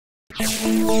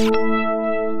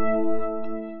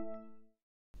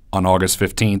On August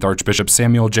 15th, Archbishop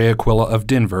Samuel J. Aquila of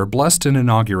Denver blessed and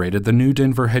inaugurated the new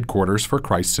Denver headquarters for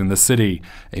Christ in the City,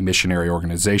 a missionary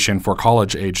organization for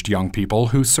college-aged young people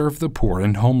who serve the poor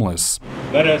and homeless.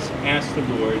 Let us ask the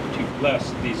Lord to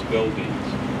bless these buildings,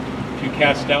 to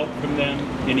cast out from them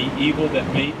any evil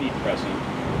that may be present,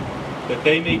 that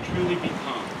they may truly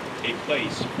become a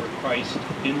place for Christ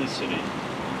in the city,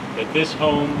 that this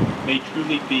home may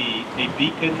truly be a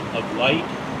beacon of light,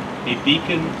 a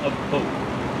beacon of hope,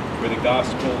 for the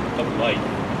gospel of life,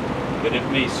 that it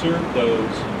may serve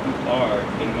those who are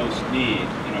in most need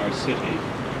in our city.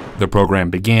 The program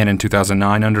began in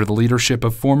 2009 under the leadership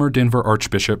of former Denver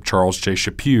Archbishop Charles J.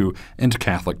 Chaput and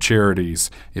Catholic Charities.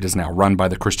 It is now run by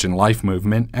the Christian Life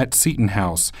Movement at Seton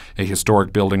House, a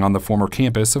historic building on the former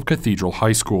campus of Cathedral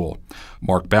High School.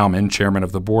 Mark Bauman, chairman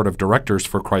of the board of directors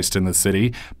for Christ in the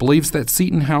City, believes that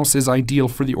Seton House is ideal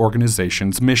for the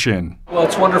organization's mission. Well,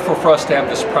 it's wonderful for us to have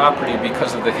this property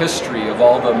because of the history of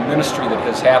all the ministry that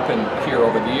has happened here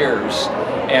over the years,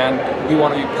 and we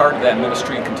want to be part of that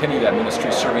ministry and continue that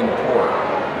ministry serving the poor.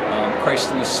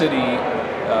 Christ in the City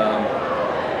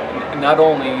not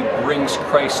only brings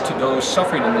Christ to those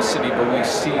suffering in the city, but we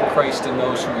see Christ in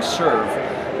those who we serve.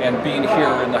 And being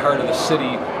here in the heart of the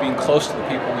city, being close to the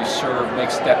people we serve,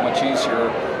 makes it that much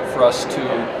easier for us to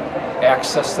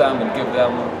access them and give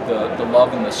them the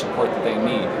love and the support that they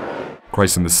need.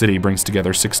 Christ in the City brings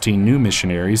together 16 new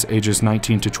missionaries ages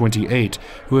 19 to 28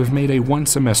 who have made a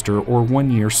one-semester or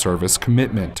one-year service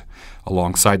commitment.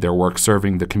 Alongside their work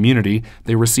serving the community,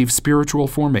 they receive spiritual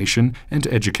formation and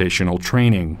educational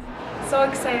training. So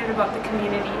excited about the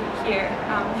community here.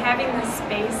 Having this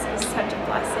space is such a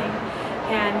blessing,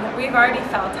 and we've already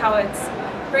felt how it's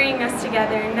bringing us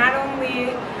together, not only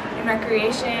in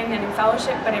recreation and in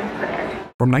fellowship, but in prayer.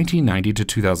 From 1990 to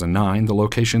 2009, the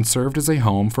location served as a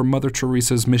home for Mother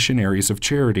Teresa's Missionaries of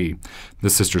Charity.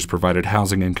 The sisters provided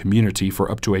housing and community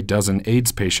for up to a dozen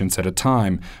AIDS patients at a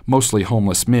time, mostly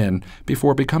homeless men,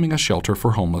 before becoming a shelter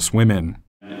for homeless women.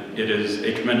 It is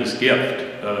a tremendous gift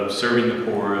of serving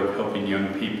the poor, of helping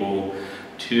young people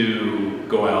to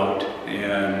go out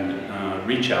and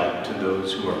reach out to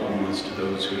those who are homeless, to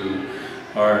those who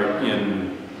are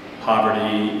in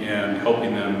poverty, and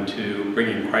helping them to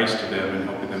bringing Christ to them and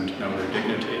helping them to know their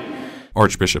dignity.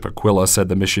 Archbishop Aquila said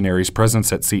the missionaries'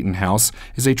 presence at Seton House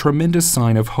is a tremendous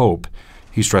sign of hope.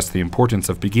 He stressed the importance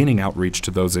of beginning outreach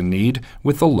to those in need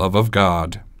with the love of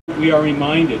God. We are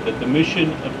reminded that the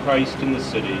mission of Christ in the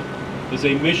city is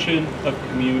a mission of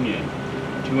communion,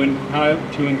 to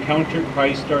encounter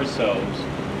Christ ourselves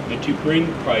and to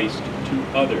bring Christ to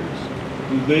others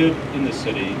who live in the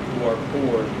city, who are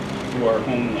poor, who are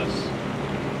homeless.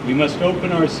 We must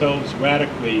open ourselves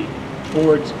radically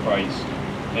towards Christ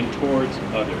and towards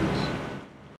others.